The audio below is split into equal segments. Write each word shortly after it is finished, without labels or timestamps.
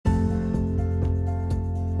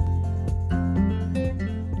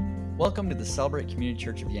Welcome to the Celebrate Community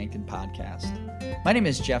Church of Yankton podcast. My name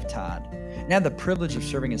is Jeff Todd, and I have the privilege of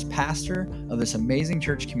serving as pastor of this amazing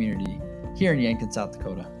church community here in Yankton, South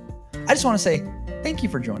Dakota. I just want to say thank you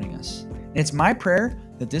for joining us. And it's my prayer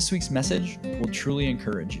that this week's message will truly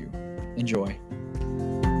encourage you. Enjoy.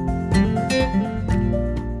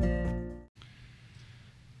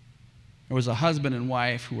 There was a husband and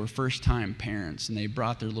wife who were first-time parents, and they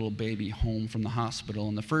brought their little baby home from the hospital.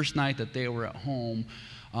 And the first night that they were at home,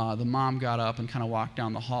 the mom got up and kind of walked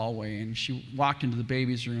down the hallway, and she walked into the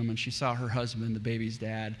baby's room, and she saw her husband, the baby's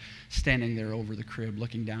dad, standing there over the crib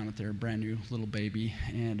looking down at their brand new little baby.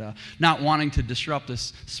 And not wanting to disrupt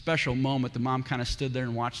this special moment, the mom kind of stood there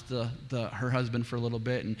and watched her husband for a little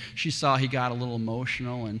bit, and she saw he got a little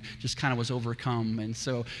emotional and just kind of was overcome. And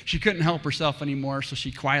so she couldn't help herself anymore, so she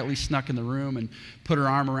quietly snuck in the room and put her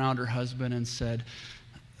arm around her husband and said,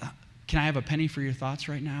 "Can I have a penny for your thoughts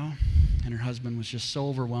right now?" And her husband was just so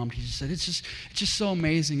overwhelmed. He just said, it's just so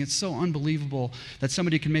amazing. It's so unbelievable that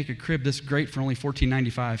somebody can make a crib this great for only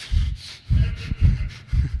 $14.95.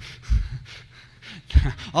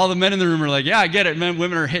 All the men in the room are like, yeah, I get it.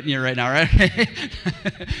 Women are hitting you right now, right?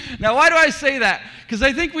 Now, why do I say that? Because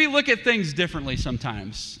I think we look at things differently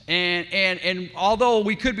sometimes. And although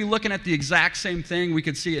we could be looking at the exact same thing, we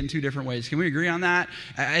could see it in two different ways. Can we agree on that?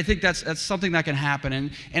 I think that's something that can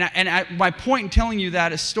happen. My point in telling you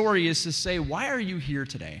that story is to say, why are you here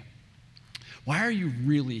today? Why are you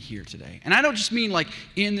really here today? And I don't just mean like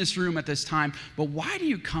in this room at this time, but why do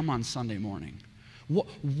you come on Sunday morning?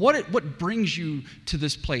 What brings you to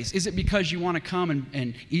this place? Is it because you want to come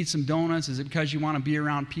and eat some donuts? Is it because you want to be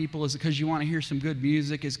around people? Is it because you want to hear some good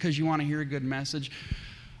music? Is it because you want to hear a good message?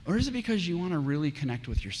 Or is it because you want to really connect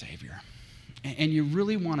with your Savior? And you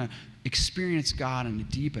really want to experience God in a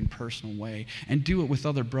deep and personal way and do it with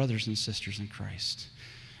other brothers and sisters in Christ?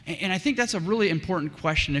 And I think that's a really important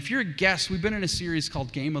question. If you're a guest, we've been in a series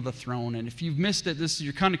called Game of the Throne, and if you've missed it,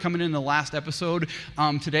 you're kind of coming in the last episode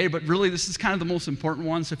today, but really this is kind of the most important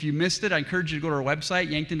one. So if you missed it, I encourage you to go to our website,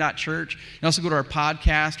 yankton.church. You can also go to our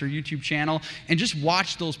podcast or YouTube channel and just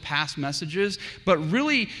watch those past messages. But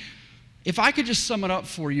really, if I could just sum it up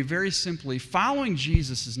for you very simply, following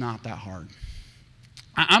Jesus is not that hard.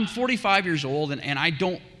 I'm 45 years old, and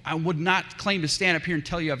I would not claim to stand up here and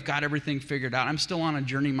tell you I've got everything figured out. I'm still on a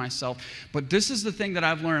journey myself. But this is the thing that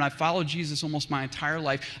I've learned. I've followed Jesus almost my entire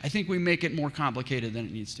life. I think we make it more complicated than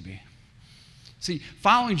it needs to be. See,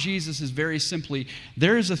 following Jesus is very simply,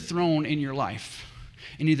 there is a throne in your life.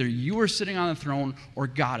 And either you are sitting on the throne or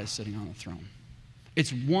God is sitting on the throne.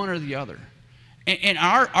 It's one or the other. And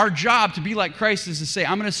our job to be like Christ is to say,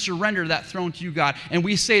 I'm going to surrender that throne to you, God. And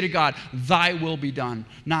we say to God, thy will be done,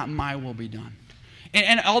 not my will be done.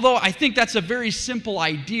 And although I think that's a very simple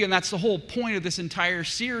idea, and that's the whole point of this entire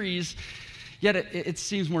series, yet it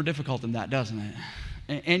seems more difficult than that, doesn't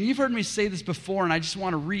it? And you've heard me say this before, and I just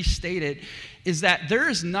want to restate it, is that there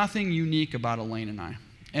is nothing unique about Elaine and I,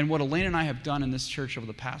 and what Elaine and I have done in this church over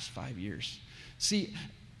the past 5 years. See,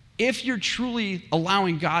 if you're truly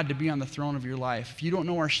allowing God to be on the throne of your life, if you don't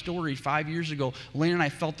know our story, 5 years ago, Elaine and I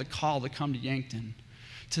felt the call to come to Yankton,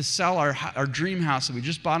 to sell our dream house that we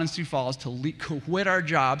just bought in Sioux Falls, to quit our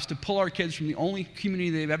jobs, to pull our kids from the only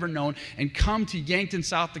community they've ever known and come to Yankton,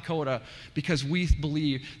 South Dakota, because we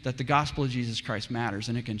believe that the gospel of Jesus Christ matters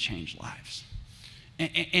and it can change lives.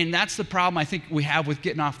 And that's the problem I think we have with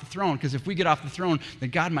getting off the throne, because if we get off the throne,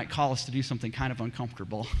 then God might call us to do something kind of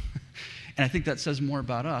uncomfortable. And I think that says more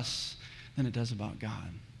about us than it does about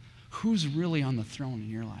God. Who's really on the throne in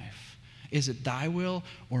your life? Is it thy will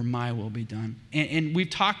or my will be done? And we've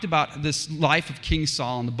talked about this life of King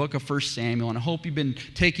Saul in the book of 1 Samuel, and I hope you've been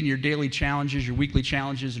taking your daily challenges, your weekly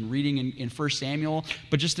challenges, and reading in 1 Samuel.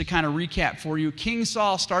 But just to kind of recap for you, King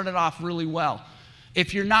Saul started off really well.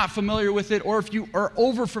 If you're not familiar with it, or if you are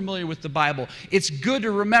over familiar with the Bible, it's good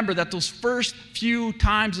to remember that those first few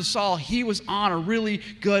times of Saul, he was on a really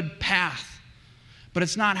good path. But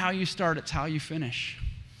it's not how you start, it's how you finish.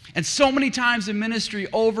 And so many times in ministry,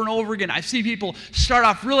 over and over again, I see people start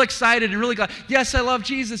off real excited and really glad. Yes, I love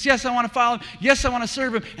Jesus. Yes, I want to follow him. Yes, I want to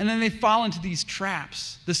serve him. And then they fall into these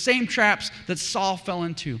traps, the same traps that Saul fell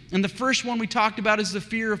into. And the first one we talked about is the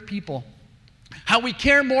fear of people. How we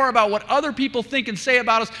care more about what other people think and say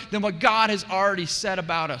about us than what God has already said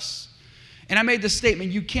about us. And I made this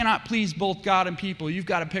statement, you cannot please both God and people. You've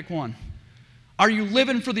got to pick one. Are you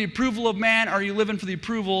living for the approval of man, or are you living for the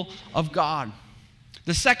approval of God?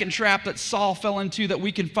 The second trap that Saul fell into, that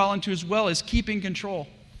we can fall into as well, is keeping control.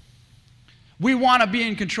 We want to be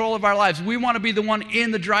in control of our lives. We want to be the one in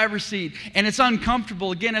the driver's seat. And it's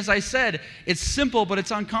uncomfortable. Again, as I said, it's simple, but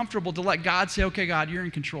it's uncomfortable to let God say, okay, God, you're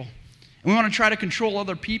in control. And we want to try to control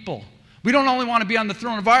other people. We don't only want to be on the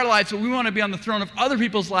throne of our lives, but we want to be on the throne of other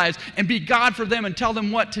people's lives and be God for them and tell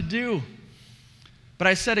them what to do. But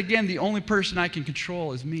I said again, the only person I can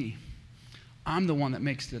control is me. I'm the one that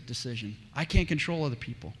makes that decision. I can't control other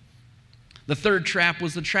people. The third trap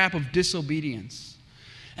was the trap of disobedience.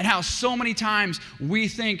 And how so many times we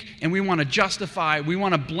think and we want to justify, we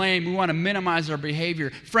want to blame, we want to minimize our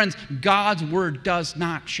behavior. Friends, God's word does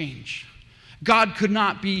not change. God could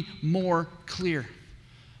not be more clear.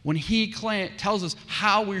 When he tells us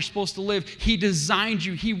how we're supposed to live, he designed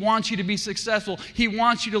you. He wants you to be successful. He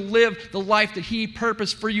wants you to live the life that he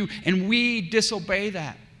purposed for you, and we disobey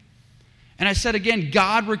that. And I said again,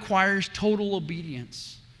 God requires total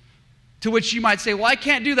obedience. To which you might say, well, I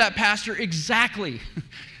can't do that, Pastor. Exactly.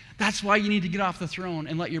 That's why you need to get off the throne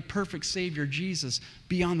and let your perfect Savior, Jesus,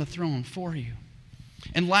 be on the throne for you.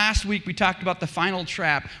 And last week we talked about the final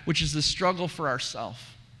trap, which is the struggle for ourselves.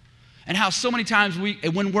 And how so many times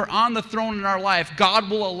when we're on the throne in our life, God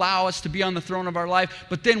will allow us to be on the throne of our life,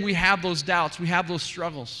 but then we have those doubts, we have those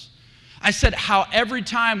struggles. I said how every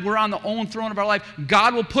time we're on the own throne of our life,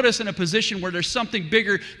 God will put us in a position where there's something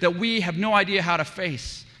bigger that we have no idea how to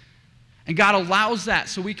face. And God allows that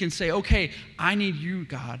so we can say, okay, I need you,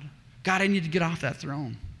 God. God, I need to get off that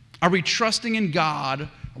throne. Are we trusting in God?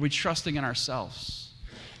 Are we trusting in ourselves?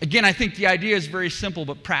 Again, I think the idea is very simple,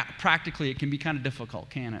 but practically it can be kind of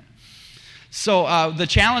difficult, can't it? So the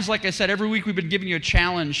challenge, like I said, every week we've been giving you a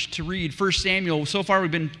challenge to read 1 Samuel. So far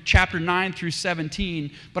we've been chapter 9 through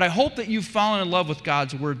 17. But I hope that you've fallen in love with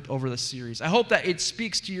God's word over this series. I hope that it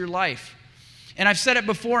speaks to your life. And I've said it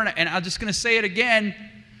before, and I'm just going to say it again.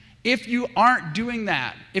 If you aren't doing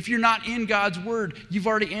that, if you're not in God's word, you've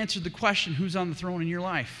already answered the question, who's on the throne in your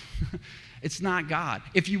life? It's not God.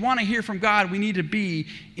 If you want to hear from God, we need to be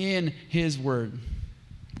in his word.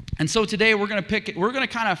 And so today we're going to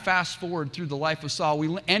kind of fast forward through the life of Saul.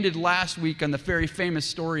 We ended last week on the very famous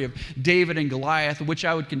story of David and Goliath, which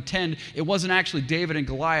I would contend it wasn't actually David and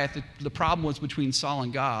Goliath. The problem was between Saul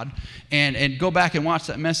and God. And go back and watch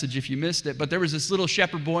that message if you missed it. But there was this little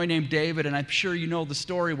shepherd boy named David, and I'm sure you know the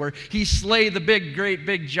story where he slayed the great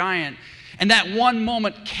big giant. And that one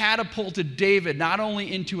moment catapulted David not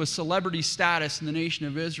only into a celebrity status in the nation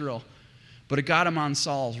of Israel, but it got him on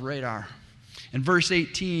Saul's radar. In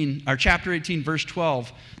chapter 18, verse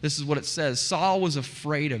 12, this is what it says. Saul was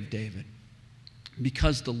afraid of David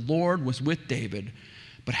because the Lord was with David,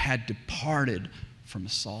 but had departed from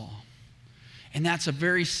Saul. And that's a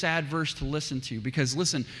very sad verse to listen to because,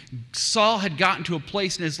 listen, Saul had gotten to a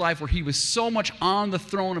place in his life where he was so much on the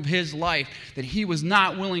throne of his life that he was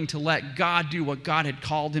not willing to let God do what God had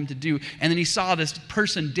called him to do. And then he saw this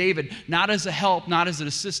person, David, not as a help, not as an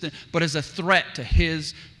assistant, but as a threat to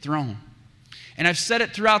his throne. And I've said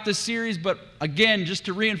it throughout this series, but again, just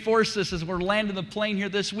to reinforce this as we're landing the plane here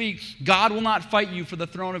this week, God will not fight you for the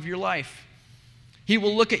throne of your life. He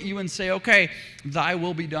will look at you and say, okay, thy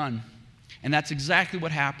will be done. And that's exactly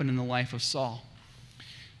what happened in the life of Saul.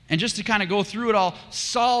 And just to kind of go through it all,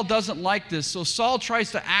 Saul doesn't like this. So Saul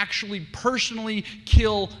tries to actually personally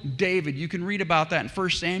kill David. You can read about that in 1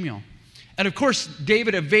 Samuel. And of course,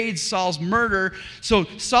 David evades Saul's murder. So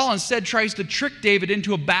Saul instead tries to trick David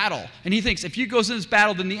into a battle. And he thinks if he goes in this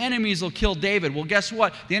battle, then the enemies will kill David. Well, guess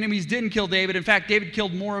what? The enemies didn't kill David. In fact, David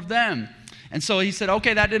killed more of them. And so he said,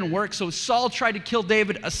 okay, that didn't work. So Saul tried to kill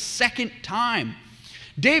David a second time.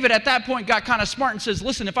 David at that point got kind of smart and says,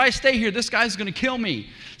 listen, if I stay here, this guy's going to kill me.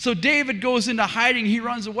 So David goes into hiding. He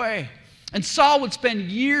runs away. And Saul would spend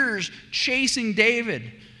years chasing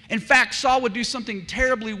David. In fact, Saul would do something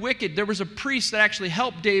terribly wicked. There was a priest that actually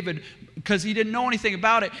helped David because he didn't know anything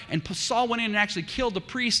about it. And Saul went in and actually killed the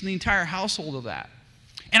priest and the entire household of that.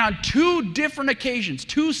 And on 2 different occasions,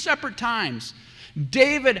 2 separate times,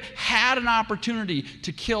 David had an opportunity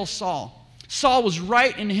to kill Saul. Saul was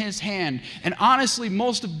right in his hand. And honestly,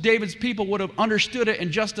 most of David's people would have understood it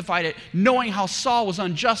and justified it, knowing how Saul was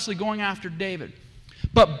unjustly going after David.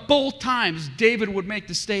 But both times, David would make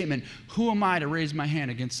the statement, who am I to raise my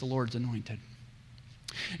hand against the Lord's anointed?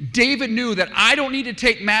 David knew that I don't need to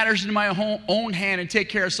take matters into my own hand and take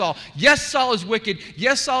care of Saul. Yes, Saul is wicked.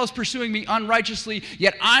 Yes, Saul is pursuing me unrighteously.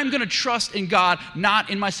 Yet I'm going to trust in God, not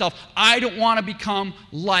in myself. I don't want to become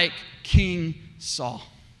like King Saul.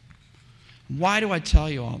 Why do I tell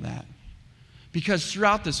you all that? Because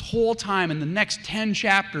throughout this whole time, in the next 10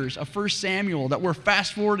 chapters of 1 Samuel that we're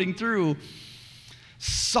fast forwarding through,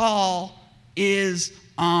 Saul is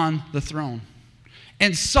on the throne.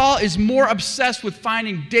 And Saul is more obsessed with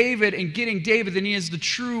finding David and getting David than he is the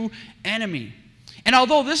true enemy. And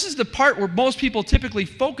although this is the part where most people typically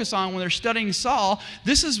focus on when they're studying Saul,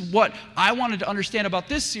 this is what I wanted to understand about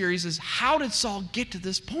this series is how did Saul get to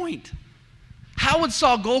this point? How would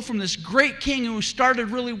Saul go from this great king who started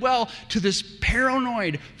really well to this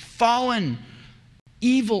paranoid, fallen,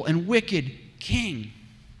 evil, and wicked king?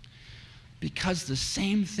 Because the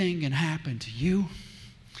same thing can happen to you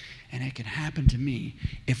and it can happen to me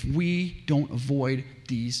if we don't avoid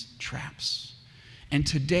these traps. And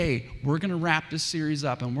today, we're going to wrap this series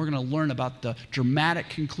up and we're going to learn about the dramatic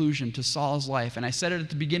conclusion to Saul's life. And I said it at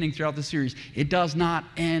the beginning throughout the series, it does not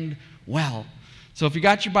end well. So if you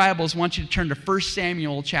got your Bibles, I want you to turn to 1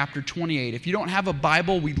 Samuel chapter 28. If you don't have a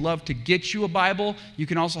Bible, we'd love to get you a Bible. You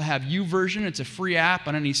can also have YouVersion. It's a free app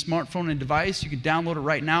on any smartphone and device. You can download it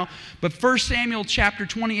right now. But 1 Samuel chapter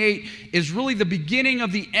 28 is really the beginning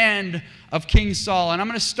of the end of King Saul. And I'm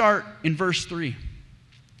going to start in verse 3.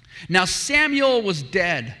 Now Samuel was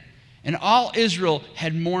dead, and all Israel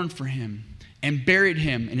had mourned for him and buried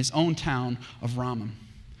him in his own town of Ramah.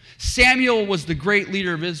 Samuel was the great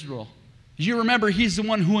leader of Israel. You remember, he's the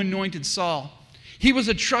one who anointed Saul. He was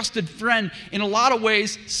a trusted friend. In a lot of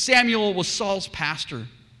ways, Samuel was Saul's pastor.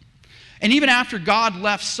 And even after God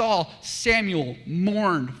left Saul, Samuel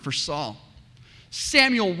mourned for Saul.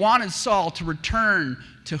 Samuel wanted Saul to return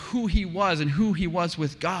to who he was and who he was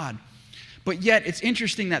with God. But yet, it's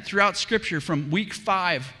interesting that throughout Scripture, from week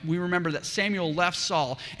 5, we remember that Samuel left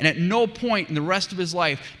Saul, and at no point in the rest of his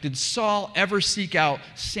life did Saul ever seek out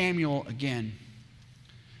Samuel again.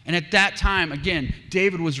 And at that time, again,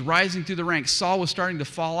 David was rising through the ranks. Saul was starting to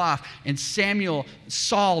fall off, and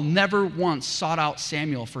Saul never once sought out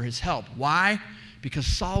Samuel for his help. Why? Because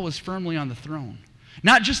Saul was firmly on the throne.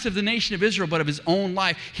 Not just of the nation of Israel, but of his own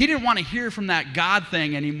life. He didn't want to hear from that God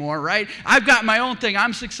thing anymore, right? I've got my own thing.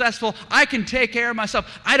 I'm successful. I can take care of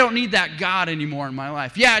myself. I don't need that God anymore in my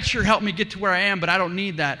life. Yeah, it sure helped me get to where I am, but I don't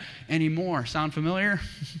need that anymore. Sound familiar?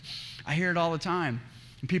 I hear it all the time.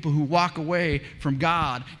 And people who walk away from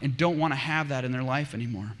God and don't want to have that in their life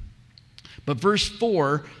anymore. But verse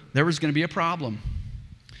 4, there was going to be a problem.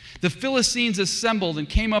 The Philistines assembled and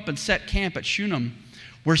came up and set camp at Shunem,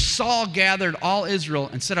 where Saul gathered all Israel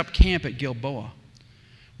and set up camp at Gilboa.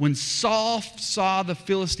 When Saul saw the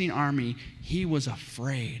Philistine army, he was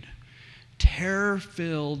afraid. Terror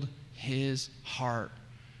filled his heart.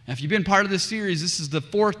 Now, if you've been part of this series, this is the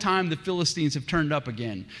 4th time the Philistines have turned up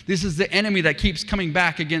again. This is the enemy that keeps coming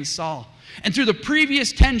back against Saul. And through the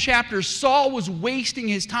previous 10 chapters, Saul was wasting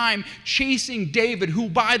his time chasing David, who,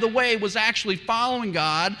 by the way, was actually following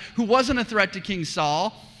God, who wasn't a threat to King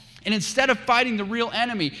Saul. And instead of fighting the real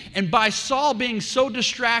enemy, and by Saul being so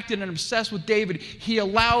distracted and obsessed with David, he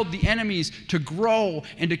allowed the enemies to grow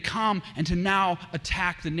and to come and to now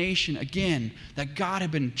attack the nation again, that God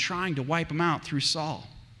had been trying to wipe them out through Saul.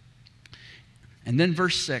 And then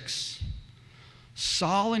verse 6,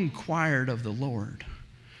 Saul inquired of the Lord,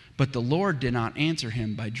 but the Lord did not answer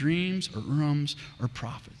him by dreams or Urims or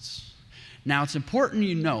prophets. Now, it's important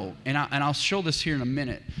you know, and I'll show this here in a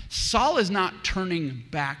minute, Saul is not turning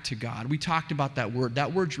back to God. We talked about that word.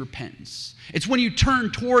 That word's repentance. It's when you turn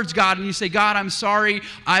towards God and you say, God, I'm sorry.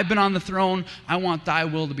 I've been on the throne. I want thy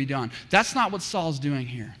will to be done. That's not what Saul's doing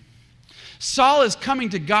here. Saul is coming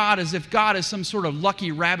to God as if God is some sort of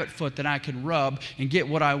lucky rabbit foot that I can rub and get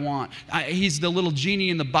what I want. He's the little genie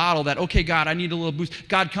in the bottle that, okay, God, I need a little boost.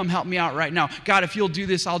 God, come help me out right now. God, if you'll do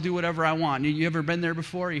this, I'll do whatever I want. You ever been there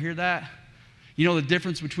before? You hear that? You know the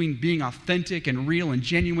difference between being authentic and real and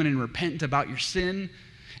genuine and repentant about your sin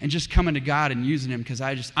and just coming to God and using him because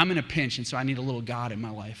I'm in a pinch and so I need a little God in my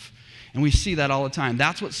life. And we see that all the time.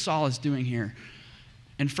 That's what Saul is doing here.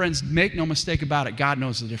 And friends, make no mistake about it, God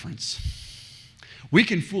knows the difference. We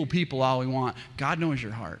can fool people all we want. God knows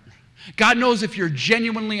your heart. God knows if you're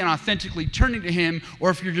genuinely and authentically turning to him or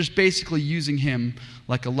if you're just basically using him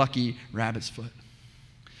like a lucky rabbit's foot.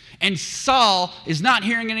 And Saul is not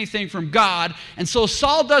hearing anything from God. And so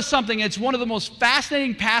Saul does something. It's one of the most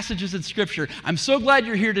fascinating passages in Scripture. I'm so glad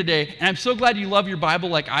you're here today. And I'm so glad you love your Bible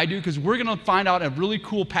like I do because we're going to find out a really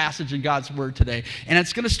cool passage in God's Word today. And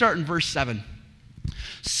it's going to start in verse 7.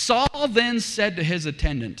 Saul then said to his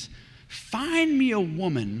attendant, find me a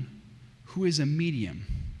woman who is a medium,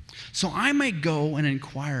 so I may go and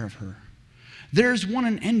inquire of her. There's one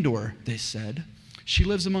in Endor, they said. She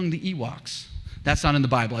lives among the Ewoks. That's not in the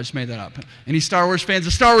Bible. I just made that up. Any Star Wars fans?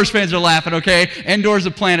 The Star Wars fans are laughing, okay? Endor's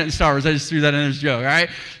a planet in Star Wars. I just threw that in as a joke, all right?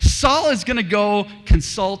 Saul is going to go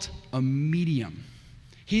consult a medium.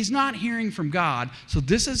 He's not hearing from God, so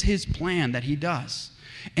this is his plan that he does.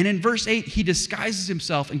 And in verse 8, he disguises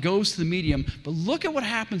himself and goes to the medium. But look at what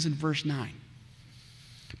happens in verse 9.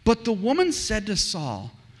 But the woman said to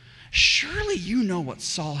Saul, surely you know what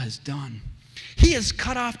Saul has done. He has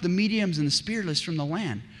cut off the mediums and the spiritless from the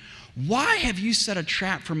land. Why have you set a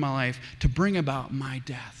trap for my life to bring about my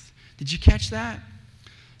death? Did you catch that?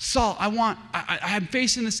 Saul, I'm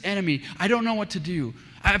facing this enemy. I don't know what to do.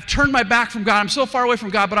 I've turned my back from God. I'm so far away from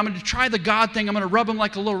God, but I'm going to try the God thing. I'm going to rub him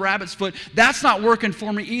like a little rabbit's foot. That's not working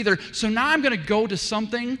for me either. So now I'm going to go to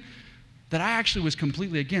something that I actually was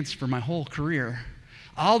completely against for my whole career.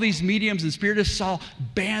 All these mediums and spiritists, Saul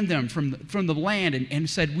banned them from the land and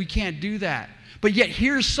said, we can't do that. But yet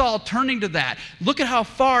here's Saul turning to that. Look at how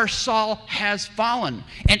far Saul has fallen.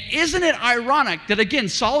 And isn't it ironic that, again,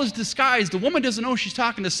 Saul is disguised. The woman doesn't know she's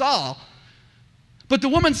talking to Saul. But the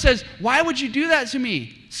woman says, why would you do that to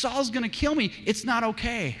me? Saul's going to kill me. It's not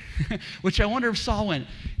okay. Which I wonder if Saul went,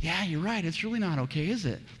 yeah, you're right. It's really not okay, is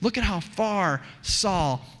it? Look at how far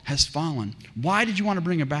Saul has fallen. Why did you want to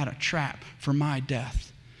bring about a trap for my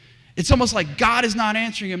death? It's almost like God is not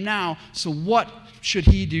answering him now, so what should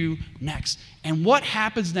he do next? And what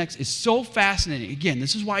happens next is so fascinating. Again,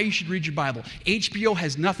 this is why you should read your Bible. HBO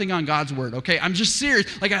has nothing on God's word, okay? I'm just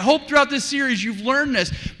serious. Like, I hope throughout this series you've learned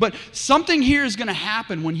this. But something here is going to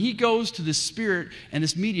happen when he goes to this spirit and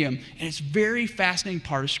this medium, and it's a very fascinating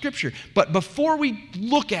part of Scripture. But before we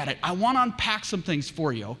look at it, I want to unpack some things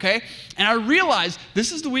for you, okay? And I realize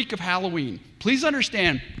this is the week of Halloween. Please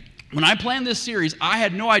understand, when I planned this series, I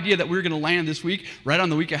had no idea that we were going to land this week, right on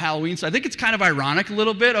the week of Halloween. So I think it's kind of ironic a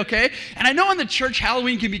little bit, okay? And I know in the church,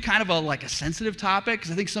 Halloween can be kind of a sensitive topic,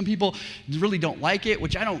 because I think some people really don't like it,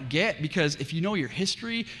 which I don't get, because if you know your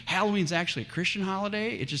history, Halloween's actually a Christian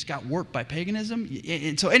holiday. It just got warped by paganism.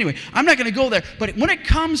 And so anyway, I'm not going to go there. But when it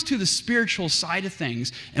comes to the spiritual side of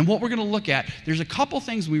things and what we're going to look at, there's a couple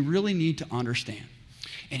things we really need to understand.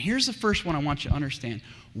 And here's the first one I want you to understand.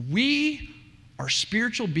 We are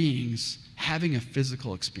spiritual beings having a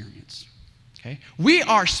physical experience. Okay? We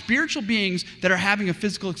are spiritual beings that are having a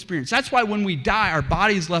physical experience. That's why when we die, our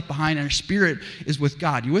body is left behind and our spirit is with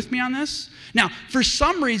God. You with me on this? Now, for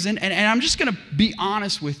some reason, and I'm just going to be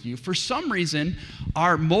honest with you, for some reason,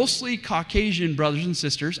 our mostly Caucasian brothers and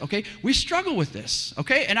sisters, okay, we struggle with this,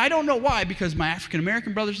 okay? And I don't know why, because my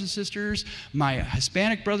African-American brothers and sisters, my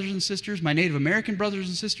Hispanic brothers and sisters, my Native American brothers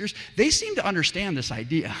and sisters, they seem to understand this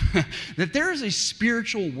idea that there is a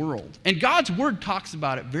spiritual world. And God's Word talks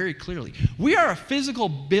about it very clearly. We are a physical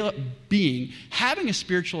being having a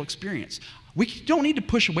spiritual experience. We don't need to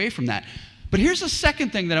push away from that. But here's the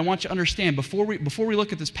second thing that I want you to understand before we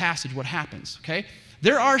look at this passage, what happens, okay?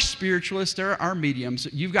 There are spiritualists, there are mediums.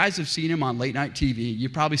 You guys have seen them on late night TV.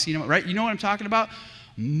 You've probably seen them, right? You know what I'm talking about?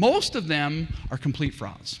 Most of them are complete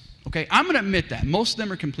frauds, okay? I'm going to admit that. Most of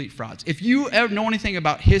them are complete frauds. If you ever know anything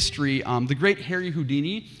about history, the great Harry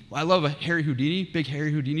Houdini, I love a Harry Houdini, big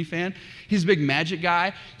Harry Houdini fan. He's a big magic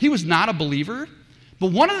guy. He was not a believer.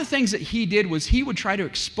 But one of the things that he did was he would try to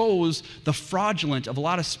expose the fraudulent of a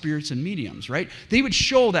lot of spirits and mediums, right? They would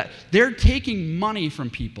show that they're taking money from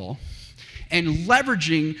people and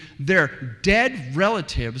leveraging their dead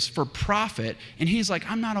relatives for profit. And he's like,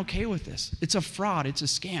 I'm not okay with this. It's a fraud. It's a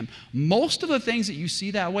scam. Most of the things that you see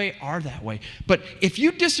that way are that way. But if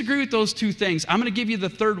you disagree with those two things, I'm going to give you the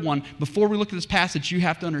third one. Before we look at this passage, you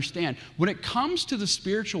have to understand, when it comes to the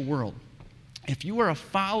spiritual world, if you are a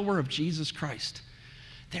follower of Jesus Christ,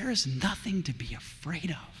 there is nothing to be afraid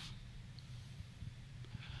of.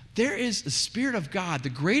 There is the Spirit of God. The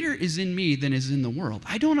greater is in me than is in the world.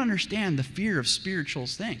 I don't understand the fear of spiritual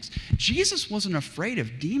things. Jesus wasn't afraid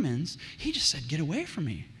of demons. He just said, get away from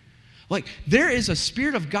me. Like, there is a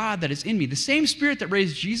Spirit of God that is in me. The same Spirit that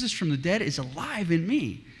raised Jesus from the dead is alive in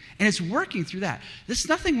me. And it's working through that. There's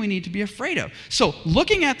nothing we need to be afraid of. So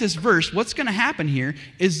looking at this verse, what's going to happen here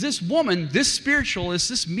is this woman, this spiritualist,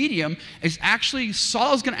 this medium, is actually,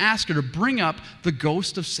 Saul is going to ask her to bring up the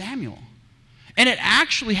ghost of Samuel. And it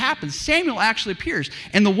actually happens. Samuel actually appears.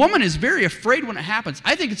 And the woman is very afraid when it happens.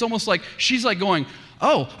 I think it's almost like she's like going,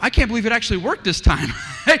 oh, I can't believe it actually worked this time.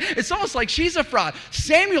 It's almost like she's a fraud.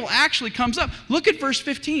 Samuel actually comes up. Look at verse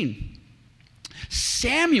 15.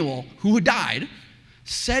 Samuel, who died,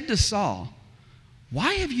 said to Saul,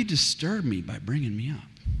 why have you disturbed me by bringing me up?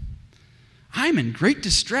 I'm in great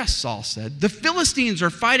distress, Saul said. The Philistines are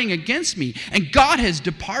fighting against me, and God has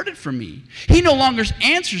departed from me. He no longer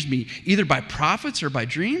answers me, either by prophets or by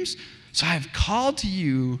dreams. So I have called to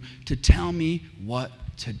you to tell me what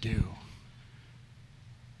to do.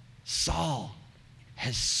 Saul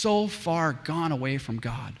has so far gone away from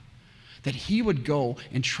God that he would go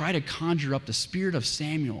and try to conjure up the spirit of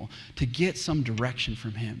Samuel to get some direction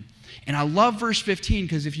from him. And I love verse 15,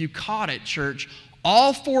 because if you caught it, church,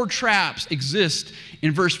 all four traps exist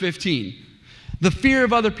in verse 15. The fear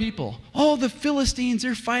of other people. Oh, the Philistines,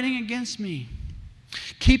 they're fighting against me.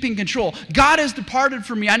 Keeping control. God has departed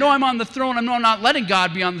from me. I know I'm on the throne. I know I'm not letting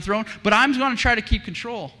God be on the throne, but I'm going to try to keep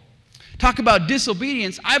control. Talk about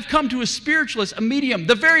disobedience. I've come to a spiritualist, a medium.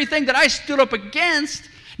 The very thing that I stood up against,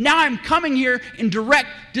 now I'm coming here in direct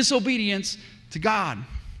disobedience to God.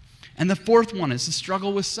 And the fourth one is the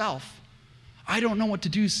struggle with self. I don't know what to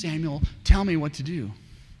do, Samuel. Tell me what to do.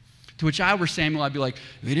 To which I were Samuel, I'd be like,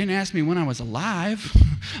 they didn't ask me when I was alive.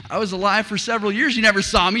 I was alive for several years. You never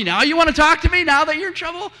saw me. Now you want to talk to me now that you're in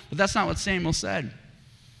trouble? But that's not what Samuel said.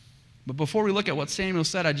 But before we look at what Samuel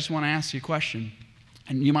said, I just want to ask you a question.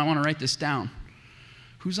 And you might want to write this down.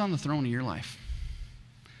 Who's on the throne of your life?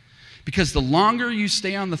 Because the longer you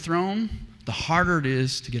stay on the throne, the harder it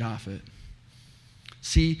is to get off it.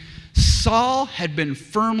 See, Saul had been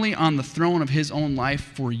firmly on the throne of his own life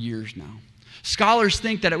for years now. Scholars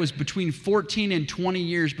think that it was between 14 and 20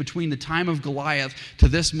 years between the time of Goliath to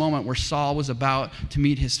this moment where Saul was about to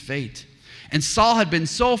meet his fate. And Saul had been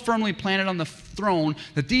so firmly planted on the throne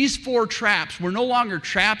that these 4 traps were no longer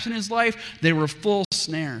traps in his life, they were full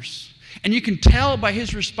snares. And you can tell by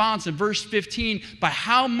his response in verse 15 by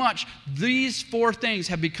how much these 4 things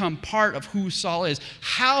have become part of who Saul is.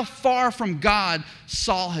 How far from God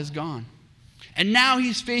Saul has gone. And now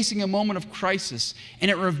he's facing a moment of crisis, and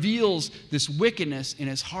it reveals this wickedness in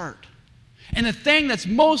his heart. And the thing that's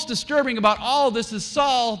most disturbing about all of this is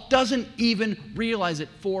Saul doesn't even realize it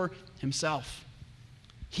for himself.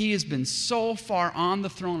 He has been so far on the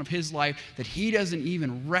throne of his life that he doesn't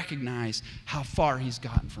even recognize how far he's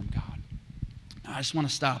gotten from God. Now, I just want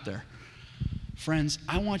to stop there. Friends,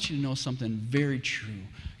 I want you to know something very true.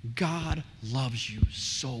 God loves you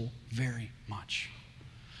so very much.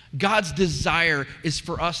 God's desire is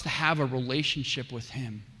for us to have a relationship with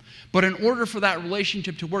him. But in order for that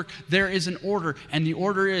relationship to work, there is an order. And the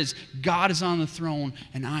order is God is on the throne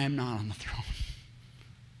and I am not on the throne.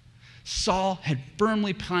 Saul had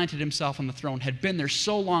firmly planted himself on the throne, had been there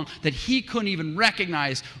so long that he couldn't even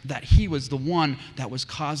recognize that he was the one that was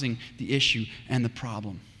causing the issue and the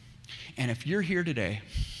problem. And if you're here today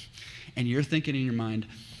and you're thinking in your mind,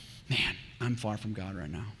 man, I'm far from God right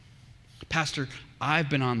now. Pastor, I've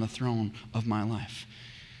been on the throne of my life.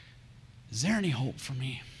 Is there any hope for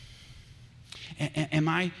me? Am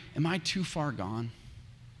I too far gone?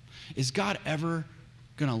 Is God ever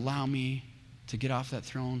going to allow me to get off that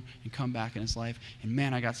throne and come back in his life? And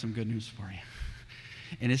man, I got some good news for you.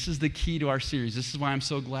 And this is the key to our series. This is why I'm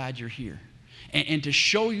so glad you're here. And to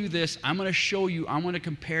show you this, I'm going to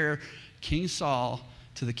compare King Saul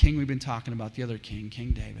to the king we've been talking about, the other king,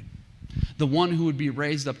 King David. The one who would be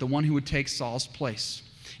raised up, the one who would take Saul's place.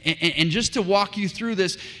 And just to walk you through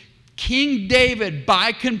this, King David,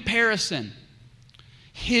 by comparison,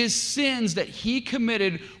 his sins that he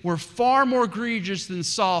committed were far more egregious than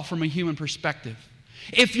Saul from a human perspective.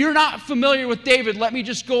 If you're not familiar with David, let me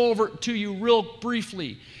just go over it to you real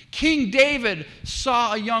briefly. King David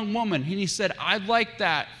saw a young woman, and he said, "I'd like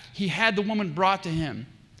that." He had the woman brought to him.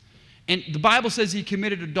 And the Bible says he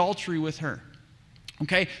committed adultery with her.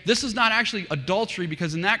 Okay? This is not actually adultery,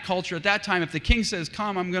 because in that culture at that time, if the king says,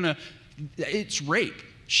 "Come, it's rape."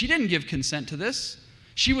 She didn't give consent to this.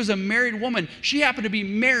 She was a married woman. She happened to be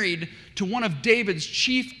married to one of David's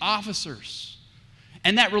chief officers.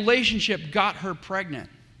 And that relationship got her pregnant.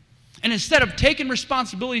 And instead of taking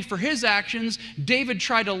responsibility for his actions, David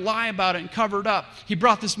tried to lie about it and cover it up. He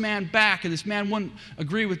brought this man back, and this man wouldn't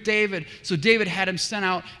agree with David. So David had him sent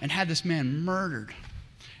out and had this man murdered,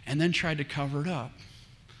 and then tried to cover it up.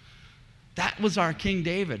 That was our King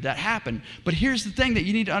David. That happened. But here's the thing that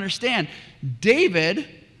you need to understand. David,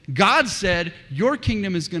 God said, your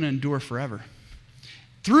kingdom is going to endure forever.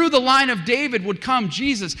 Through the line of David would come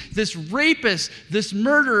Jesus, this rapist, this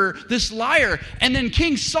murderer, this liar. And then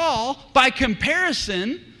King Saul, by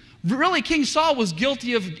comparison, really King Saul was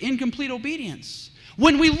guilty of incomplete obedience.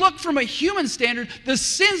 When we look from a human standard, the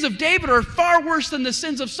sins of David are far worse than the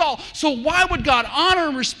sins of Saul. So why would God honor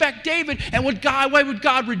and respect David? And why would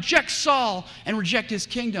God reject Saul and reject his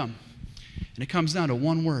kingdom? And it comes down to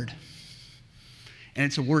one word. And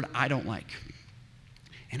it's a word I don't like.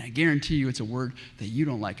 And I guarantee you it's a word that you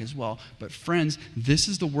don't like as well. But friends, this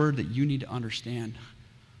is the word that you need to understand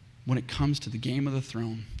when it comes to the game of the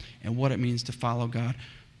throne and what it means to follow God.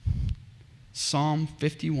 Psalm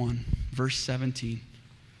 51, verse 17.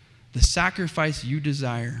 The sacrifice you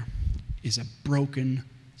desire is a broken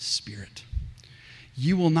spirit.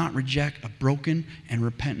 You will not reject a broken and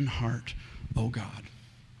repentant heart, O God.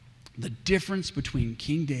 The difference between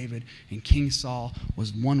King David and King Saul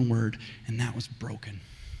was one word, and that was broken.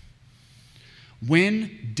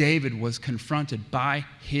 When David was confronted by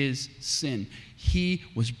his sin, he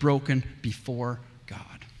was broken before God.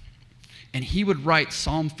 And he would write,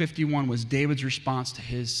 Psalm 51 was David's response to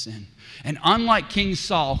his sin. And unlike King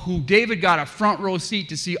Saul, who David got a front row seat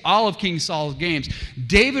to see all of King Saul's games,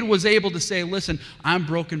 David was able to say, listen, I'm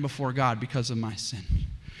broken before God because of my sin.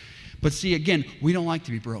 But see, again, we don't like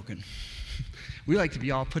to be broken. We like to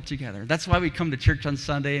be all put together. That's why we come to church on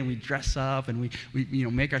Sunday and we dress up and we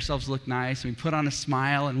make ourselves look nice and we put on a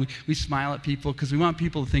smile and we smile at people because we want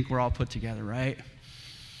people to think we're all put together, right?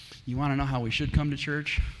 You want to know how we should come to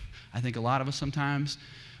church? I think a lot of us sometimes,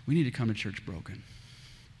 we need to come to church broken.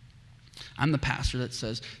 I'm the pastor that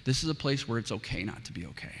says this is a place where it's okay not to be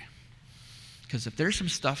okay. Because if there's some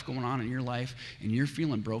stuff going on in your life and you're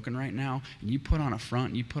feeling broken right now and you put on a front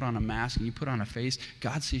and you put on a mask and you put on a face,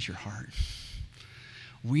 God sees your heart.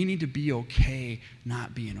 We need to be okay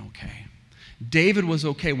not being okay. David was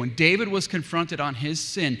okay. When David was confronted on his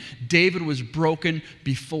sin, David was broken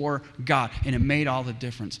before God, and it made all the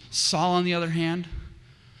difference. Saul, on the other hand,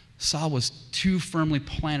 Saul was too firmly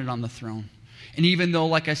planted on the throne. And even though,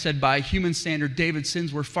 like I said, by human standard, David's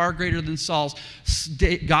sins were far greater than Saul's,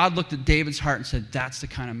 God looked at David's heart and said, that's the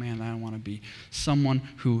kind of man that I want to be, someone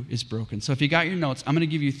who is broken. So if you got your notes, I'm going to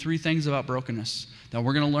give you 3 things about brokenness that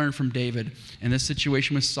we're going to learn from David in this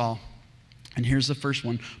situation with Saul. And here's the first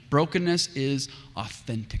one. Brokenness is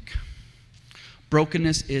authentic.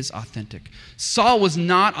 Brokenness is authentic. Saul was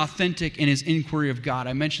not authentic in his inquiry of God.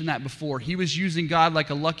 I mentioned that before. He was using God like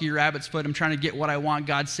a lucky rabbit's foot. I'm trying to get what I want.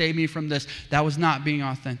 God, save me from this. That was not being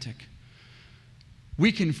authentic.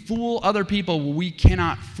 We can fool other people, but we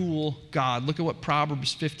cannot fool God. Look at what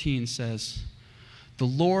Proverbs 15 says. The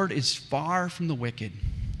Lord is far from the wicked,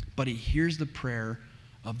 but he hears the prayer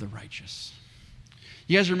of the righteous.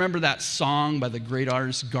 You guys remember that song by the great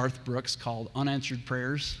artist Garth Brooks called Unanswered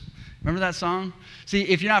Prayers? Remember that song? See,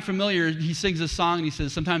 if you're not familiar, he sings this song and he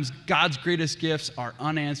says, sometimes God's greatest gifts are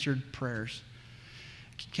unanswered prayers.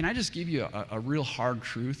 Can I just give you a real hard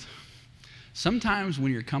truth? Sometimes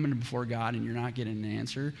when you're coming before God and you're not getting an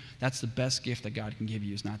answer, that's the best gift that God can give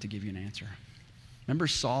you, is not to give you an answer. Remember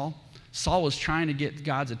Saul? Saul was trying to get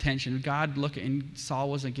God's attention. God looked and Saul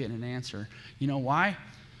wasn't getting an answer. You know why?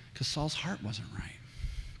 Because Saul's heart wasn't right.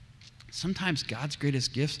 Sometimes God's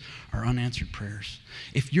greatest gifts are unanswered prayers.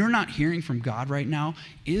 If you're not hearing from God right now,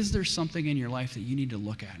 is there something in your life that you need to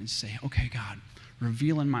look at and say, okay, God,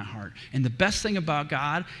 reveal in my heart? And the best thing about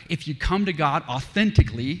God, if you come to God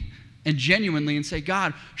authentically and genuinely and say,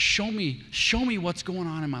 God, show me what's going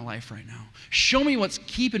on in my life right now. Show me what's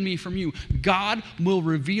keeping me from you. God will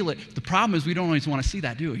reveal it. The problem is we don't always want to see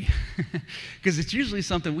that, do we? Because it's usually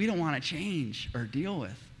something we don't want to change or deal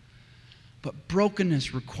with. But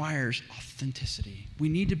brokenness requires authenticity. We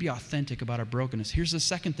need to be authentic about our brokenness. Here's the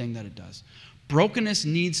second thing that it does. Brokenness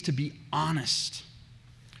needs to be honest.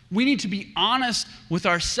 We need to be honest with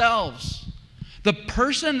ourselves. The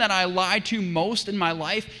person that I lie to most in my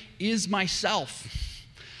life is myself.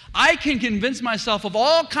 I can convince myself of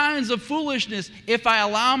all kinds of foolishness if I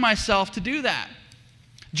allow myself to do that.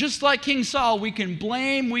 Just like King Saul, we can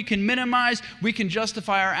blame, we can minimize, we can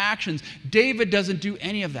justify our actions. David doesn't do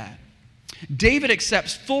any of that. David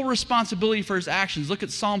accepts full responsibility for his actions. Look at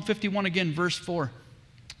Psalm 51 again, verse 4.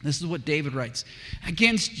 This is what David writes.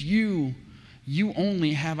 Against you, you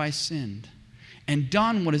only have I sinned, and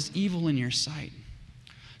done what is evil in your sight.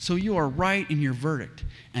 So you are right in your verdict,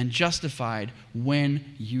 and justified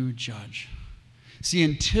when you judge. See,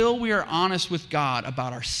 until we are honest with God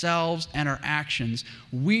about ourselves and our actions,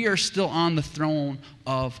 we are still on the throne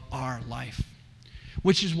of our life.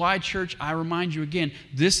 Which is why, church, I remind you again,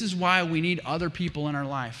 this is why we need other people in our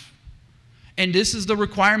life. And this is the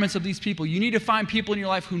requirements of these people. You need to find people in your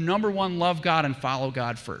life who, number one, love God and follow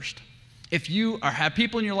God first. If you have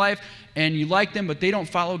people in your life and you like them, but they don't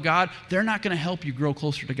follow God, they're not going to help you grow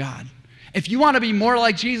closer to God. If you want to be more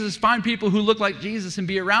like Jesus, find people who look like Jesus and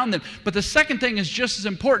be around them. But the second thing is just as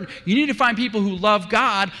important. You need to find people who love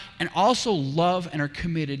God and also love and are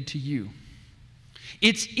committed to you.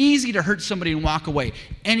 It's easy to hurt somebody and walk away.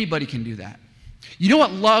 Anybody can do that. You know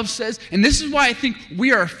what love says? And this is why I think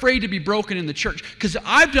we are afraid to be broken in the church. Because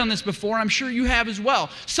I've done this before, and I'm sure you have as well.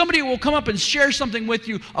 Somebody will come up and share something with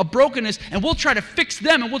you, a brokenness, and we'll try to fix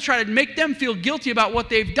them, and we'll try to make them feel guilty about what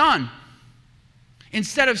they've done.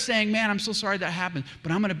 Instead of saying, man, I'm so sorry that happened,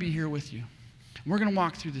 but I'm going to be here with you. We're going to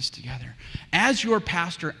walk through this together. As your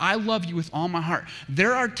pastor, I love you with all my heart.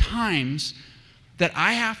 There are times that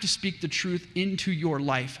I have to speak the truth into your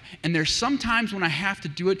life. And there's some times when I have to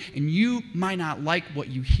do it, and you might not like what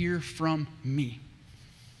you hear from me.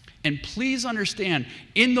 And please understand,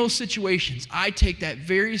 in those situations, I take that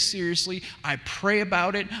very seriously. I pray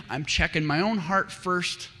about it. I'm checking my own heart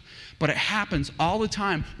first. But it happens all the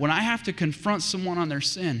time when I have to confront someone on their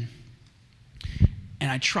sin.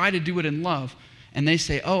 And I try to do it in love. And they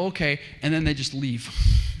say, oh, okay. And then they just leave.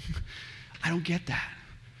 I don't get that.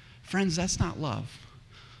 Friends, that's not love.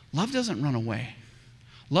 Love doesn't run away.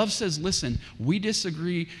 Love says, listen, we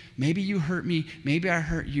disagree. Maybe you hurt me. Maybe I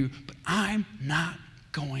hurt you. But I'm not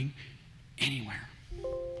going anywhere.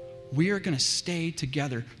 We are going to stay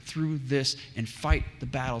together through this and fight the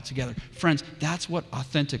battle together. Friends, that's what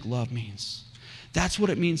authentic love means. That's what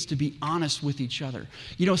it means to be honest with each other.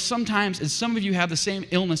 You know, sometimes, and some of you have the same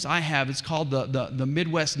illness I have, it's called the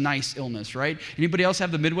Midwest nice illness, right? Anybody else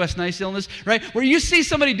have the Midwest nice illness, right? Where you see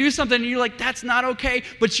somebody do something and you're like, that's not okay,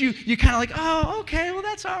 but you kind of like, oh, okay, well,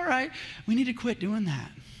 that's all right. We need to quit doing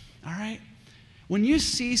that, all right? When you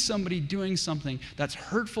see somebody doing something that's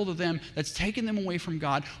hurtful to them, that's taking them away from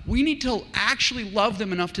God, we need to actually love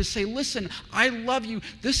them enough to say, listen, I love you.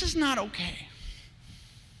 This is not okay.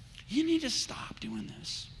 You need to stop doing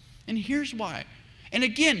this. And here's why. And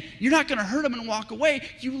again, you're not going to hurt them and walk away.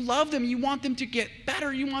 You love them. You want them to get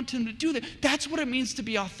better. You want them to do that. That's what it means to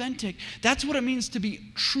be authentic. That's what it means to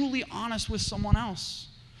be truly honest with someone else.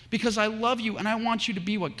 Because I love you and I want you to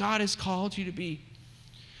be what God has called you to be.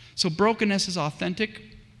 So brokenness is authentic.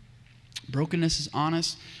 Brokenness is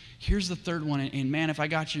honest. Here's the third one. And man, if I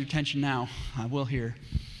got your attention now, I will here.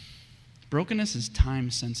 Brokenness is time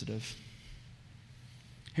sensitive.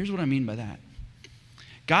 Here's what I mean by that.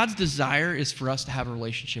 God's desire is for us to have a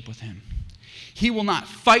relationship with him. He will not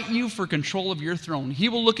fight you for control of your throne. He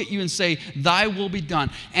will look at you and say, thy will be done.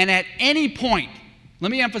 And at any point,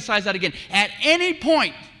 let me emphasize that again. At any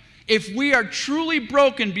point, if we are truly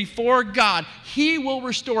broken before God, he will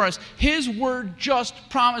restore us. His word just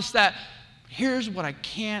promised that. Here's what I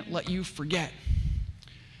can't let you forget.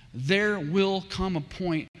 There will come a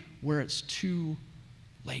point where it's too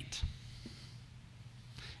late.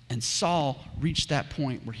 And Saul reached that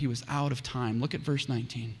point where he was out of time. Look at verse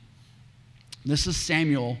 19. This is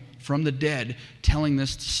Samuel from the dead telling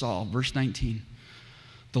this to Saul. Verse 19.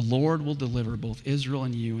 The Lord will deliver both Israel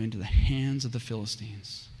and you into the hands of the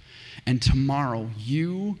Philistines. And tomorrow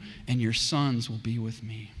you and your sons will be with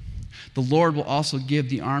me. The Lord will also give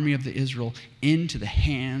the army of the Israel into the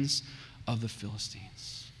hands of the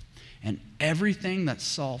Philistines. And everything that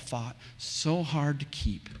Saul fought so hard to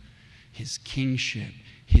keep, his kingship,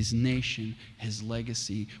 his nation, his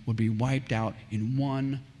legacy, would be wiped out in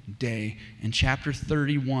one day. In chapter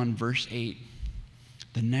 31, verse 8,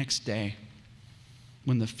 the next day,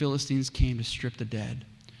 when the Philistines came to strip the dead,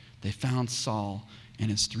 they found Saul and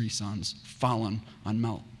his 3 sons fallen on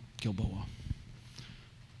Mount Gilboa.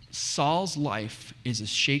 Saul's life is a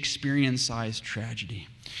Shakespearean-sized tragedy.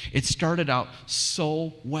 It started out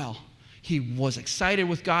so well. He was excited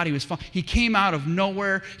with God. He came out of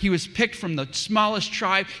nowhere. He was picked from the smallest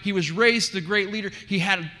tribe. He was raised the great leader. He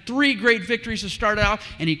had 3 great victories to start out,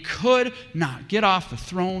 and he could not get off the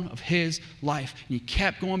throne of his life. And he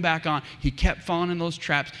kept going back on. He kept falling in those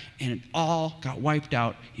traps, and it all got wiped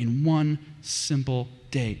out in one simple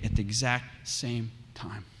day at the exact same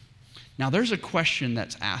time. Now, there's a question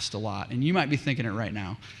that's asked a lot, and you might be thinking it right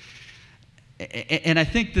now. And I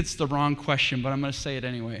think that's the wrong question, but I'm going to say it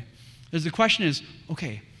anyway. The question is,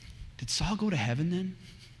 okay, did Saul go to heaven then?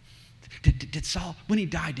 Did Saul, when he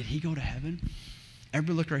died, did he go to heaven?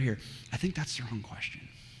 Everybody look right here. I think that's the wrong question.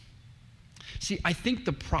 See, I think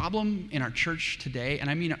the problem in our church today, and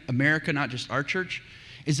I mean America, not just our church,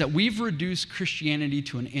 is that we've reduced Christianity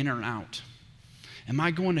to an in or out. Am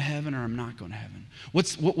I going to heaven or I'm not going to heaven?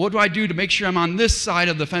 What do I do to make sure I'm on this side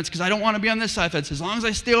of the fence? Because I don't want to be on this side of the fence. As long as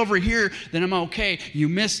I stay over here, then I'm okay. You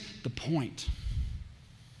miss the point.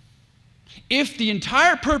 If the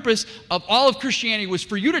entire purpose of all of Christianity was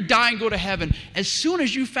for you to die and go to heaven, as soon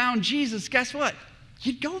as you found Jesus, guess what?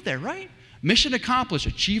 You'd go there, right? Mission accomplished,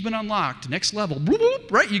 achievement unlocked, next level, bloop,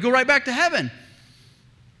 bloop, right? You go right back to heaven.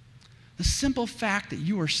 The simple fact that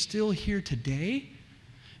you are still here today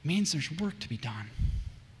means there's work to be done.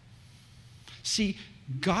 See,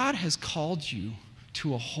 God has called you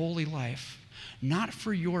to a holy life, not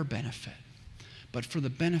for your benefit, but for the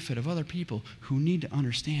benefit of other people who need to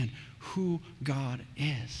understand who God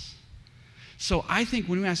is. So I think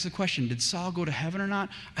when we ask the question, did Saul go to heaven or not?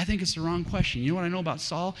 I think it's the wrong question. You know what I know about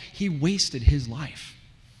Saul? He wasted his life.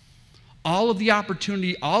 All of the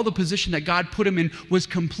opportunity, all the position that God put him in was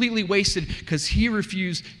completely wasted because he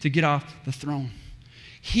refused to get off the throne.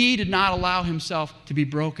 He did not allow himself to be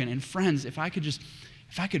broken. And friends, if I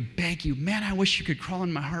could beg you, man, I wish you could crawl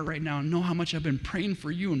in my heart right now and know how much I've been praying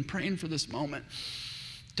for you and praying for this moment.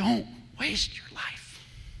 Don't waste your life.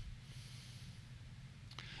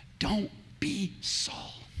 Don't be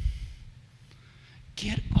Saul.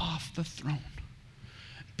 Get off the throne.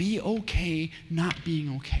 Be okay not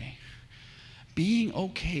being okay. Being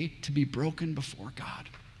okay to be broken before God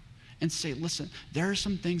and say, listen, there are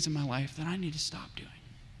some things in my life that I need to stop doing.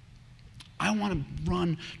 I want to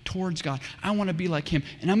run towards God. I want to be like him.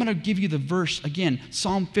 And I'm going to give you the verse again,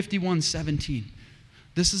 Psalm 51:17.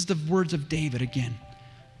 This is the words of David again.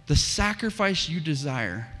 The sacrifice you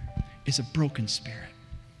desire is a broken spirit.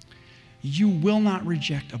 You will not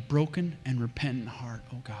reject a broken and repentant heart,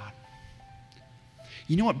 oh God.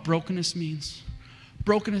 You know what brokenness means?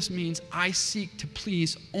 Brokenness means I seek to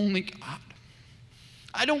please only God.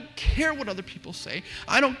 I don't care what other people say.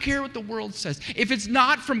 I don't care what the world says. If it's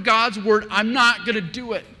not from God's word, I'm not going to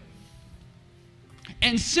do it.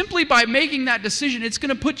 And simply by making that decision, it's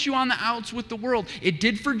going to put you on the outs with the world. It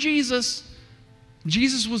did for Jesus.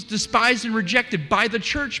 Jesus was despised and rejected by the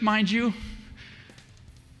church, mind you.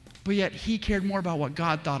 But yet he cared more about what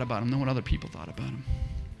God thought about him than what other people thought about him.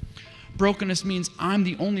 Brokenness means I'm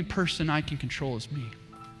the only person I can control is me.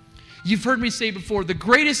 You've heard me say before, the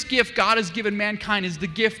greatest gift God has given mankind is the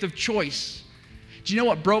gift of choice. Do you know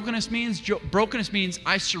what brokenness means? Brokenness means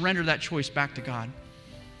I surrender that choice back to God.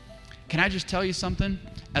 Can I just tell you something?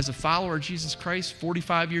 As a follower of Jesus Christ,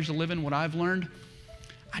 45 years of living, what I've learned,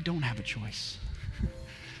 I don't have a choice.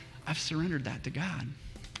 I've surrendered that to God.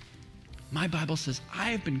 My Bible says, I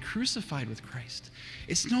have been crucified with Christ.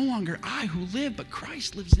 It's no longer I who live, but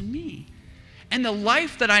Christ lives in me. And the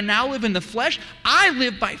life that I now live in the flesh, I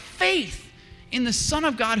live by faith in the Son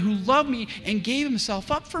of God who loved me and gave himself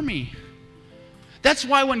up for me. That's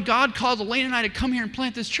why when God called Elaine and I to come here and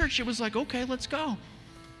plant this church, it was like, okay, let's go.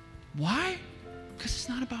 Why? Because it's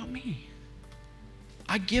not about me.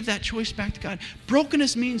 I give that choice back to God.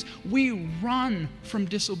 Brokenness means we run from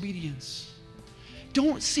disobedience.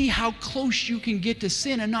 Don't see how close you can get to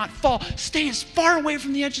sin and not fall. Stay as far away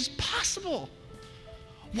from the edge as possible.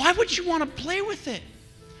 Why would you want to play with it?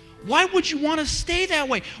 Why would you want to stay that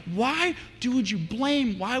way? Why would you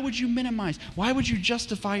blame? Why would you minimize? Why would you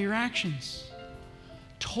justify your actions?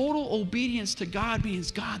 Total obedience to God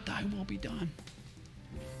means, God, thy will be done.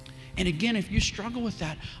 And again, if you struggle with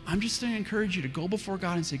that, I'm just going to encourage you to go before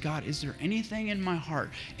God and say, God, is there anything in my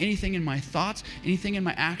heart, anything in my thoughts, anything in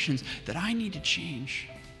my actions that I need to change?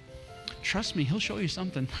 Trust me, he'll show you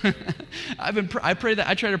something. I try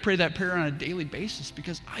to pray that prayer on a daily basis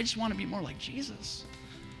because I just want to be more like Jesus.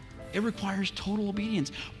 It requires total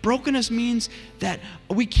obedience. Brokenness means that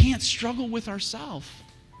we can't struggle with ourselves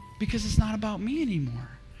because it's not about me anymore.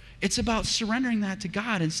 It's about surrendering that to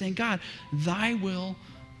God and saying, God, thy will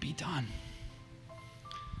be done.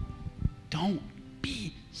 Don't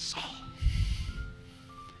be Saul.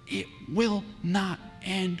 It will not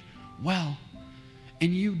end well.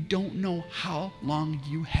 And you don't know how long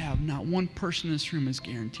you have. Not one person in this room is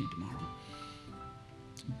guaranteed tomorrow.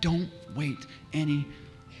 Don't wait any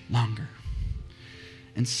longer.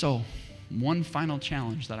 And so, one final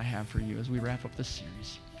challenge that I have for you as we wrap up this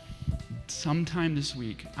series. Sometime this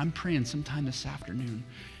week, I'm praying sometime this afternoon,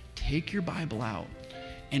 take your Bible out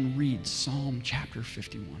and read Psalm chapter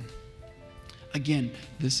 51. Again,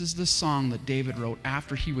 this is the song that David wrote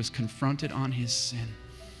after he was confronted on his sin.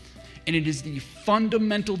 And it is the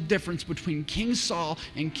fundamental difference between King Saul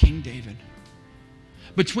and King David.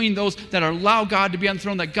 Between those that allow God to be on the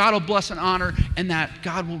throne, that God will bless and honor, and that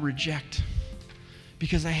God will reject.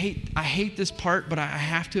 Because I hate this part, but I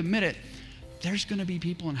have to admit it. There's going to be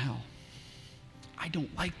people in hell. I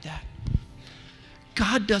don't like that.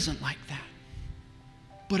 God doesn't like that.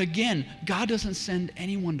 But again, God doesn't send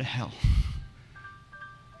anyone to hell.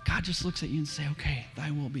 God just looks at you and says, okay, thy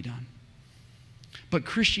will be done. But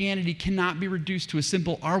Christianity cannot be reduced to a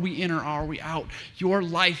simple, are we in or are we out? Your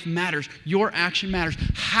life matters. Your action matters.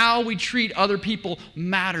 How we treat other people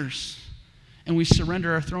matters. And we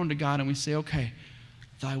surrender our throne to God and we say, okay,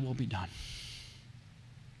 thy will be done.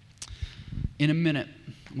 In a minute,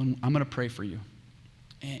 I'm going to pray for you.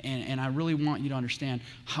 And I really want you to understand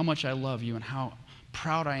how much I love you and how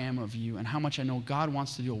proud I am of you and how much I know God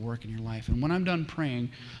wants to do a work in your life. And when I'm done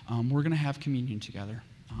praying, we're going to have communion together.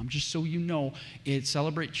 Just so you know, at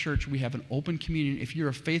Celebrate Church, we have an open communion. If you're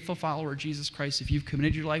a faithful follower of Jesus Christ, if you've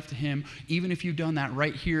committed your life to him, even if you've done that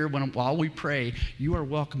right here while we pray, you are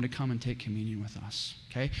welcome to come and take communion with us,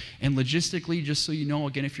 okay? And logistically, just so you know,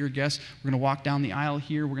 again, if you're a guest, we're going to walk down the aisle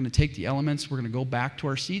here. We're going to take the elements. We're going to go back to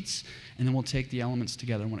our seats, and then we'll take the elements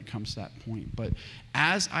together when it comes to that point. But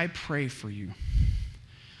as I pray for you,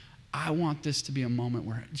 I want this to be a moment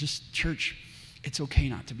where just, church, it's okay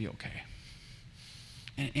not to be okay.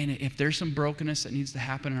 And if there's some brokenness that needs to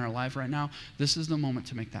happen in our life right now, this is the moment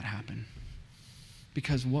to make that happen.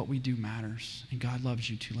 Because what we do matters, and God loves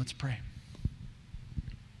you too. Let's pray.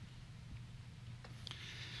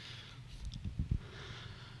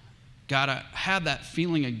 God, I have that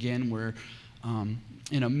feeling again where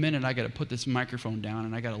in a minute I got to put this microphone down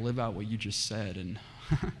and I got to live out what you just said. And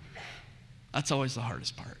that's always the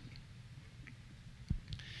hardest part.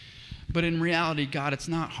 But in reality, God, it's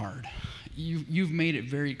not hard. You've made it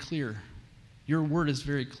very clear. Your word is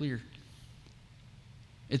very clear.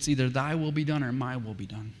 It's either thy will be done or my will be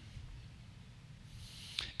done.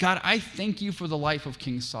 God, I thank you for the life of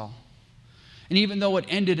King Saul. And even though it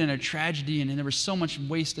ended in a tragedy and there was so much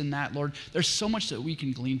waste in that, Lord, there's so much that we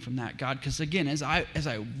can glean from that, God. Because again, as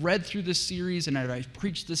I read through this series and as I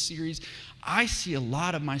preached this series, I see a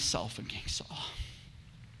lot of myself in King Saul.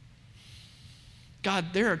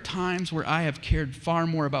 God, there are times where I have cared far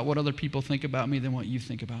more about what other people think about me than what you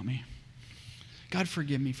think about me. God,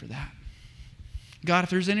 forgive me for that. God,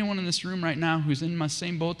 if there's anyone in this room right now who's in my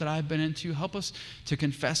same boat that I've been into, help us to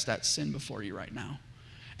confess that sin before you right now.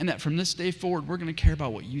 And that from this day forward, we're going to care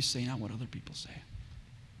about what you say, not what other people say.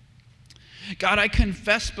 God, I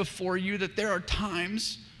confess before you that there are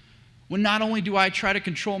times when not only do I try to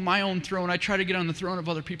control my own throne, I try to get on the throne of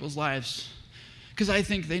other people's lives because I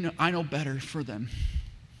think I know better for them.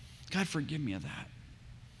 God, forgive me of that.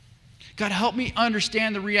 God, help me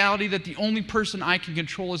understand the reality that the only person I can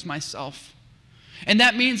control is myself. And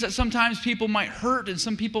that means that sometimes people might hurt and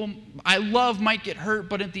some people I love might get hurt,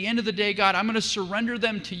 but at the end of the day, God, I'm going to surrender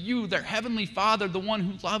them to you, their heavenly Father, the one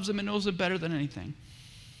who loves them and knows them better than anything.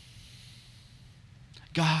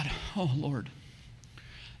 God, oh Lord,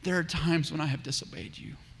 there are times when I have disobeyed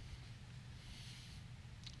you.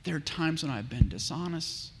 There are times when I've been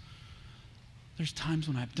dishonest. There's times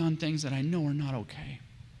when I've done things that I know are not okay.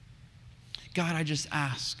 God, I just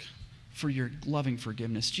ask for your loving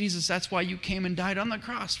forgiveness. Jesus, that's why you came and died on the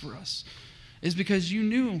cross for us, is because you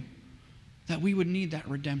knew that we would need that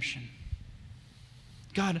redemption.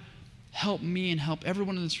 God, help me and help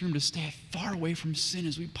everyone in this room to stay as far away from sin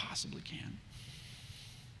as we possibly can.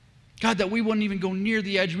 God, that we wouldn't even go near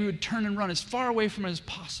the edge. We would turn and run as far away from it as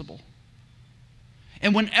possible.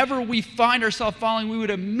 And whenever we find ourselves falling, we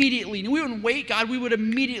wouldn't wait, God, we would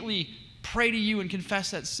immediately pray to you and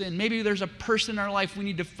confess that sin. Maybe there's a person in our life we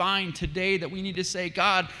need to find today that we need to say,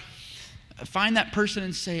 God, find that person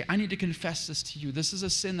and say, I need to confess this to you. This is a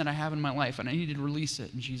sin that I have in my life, and I need to release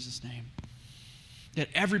it in Jesus' name. That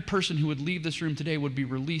every person who would leave this room today would be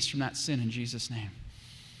released from that sin in Jesus' name.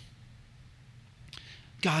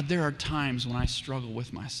 God, there are times when I struggle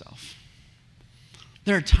with myself.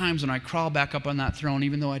 There are times when I crawl back up on that throne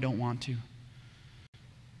even though I don't want to.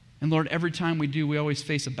 And Lord, every time we do, we always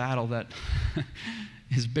face a battle that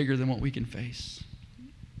is bigger than what we can face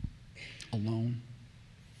alone.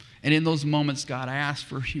 And in those moments, God, I ask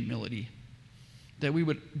for humility, that we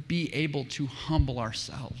would be able to humble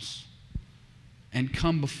ourselves and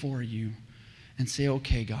come before you and say,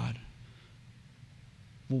 okay, God,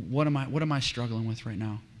 well, what am I struggling with right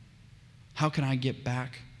now? How can I get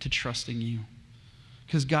back to trusting you?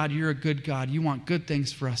 Because God, you're a good God. You want good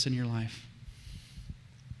things for us in your life.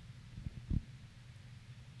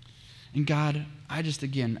 And God, I just,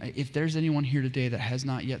 again, if there's anyone here today that has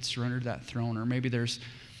not yet surrendered that throne, or maybe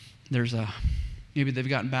maybe they've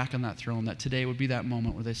gotten back on that throne, that today would be that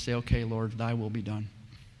moment where they say, okay, Lord, thy will be done,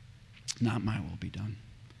 not my will be done.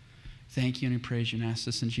 Thank you and I praise you and ask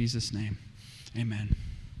this in Jesus' name. Amen.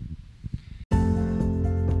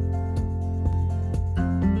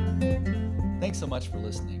 Thanks so much for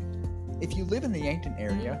listening. If you live in the Yankton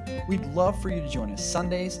area, we'd love for you to join us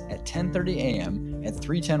Sundays at 10:30 a.m. at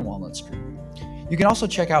 310 Walnut Street. You can also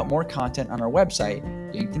check out more content on our website,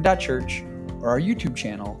 yankton.church, or our YouTube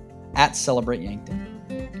channel,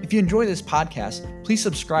 @CelebrateYankton. If you enjoy this podcast, please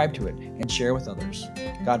subscribe to it and share with others.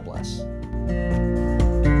 God bless.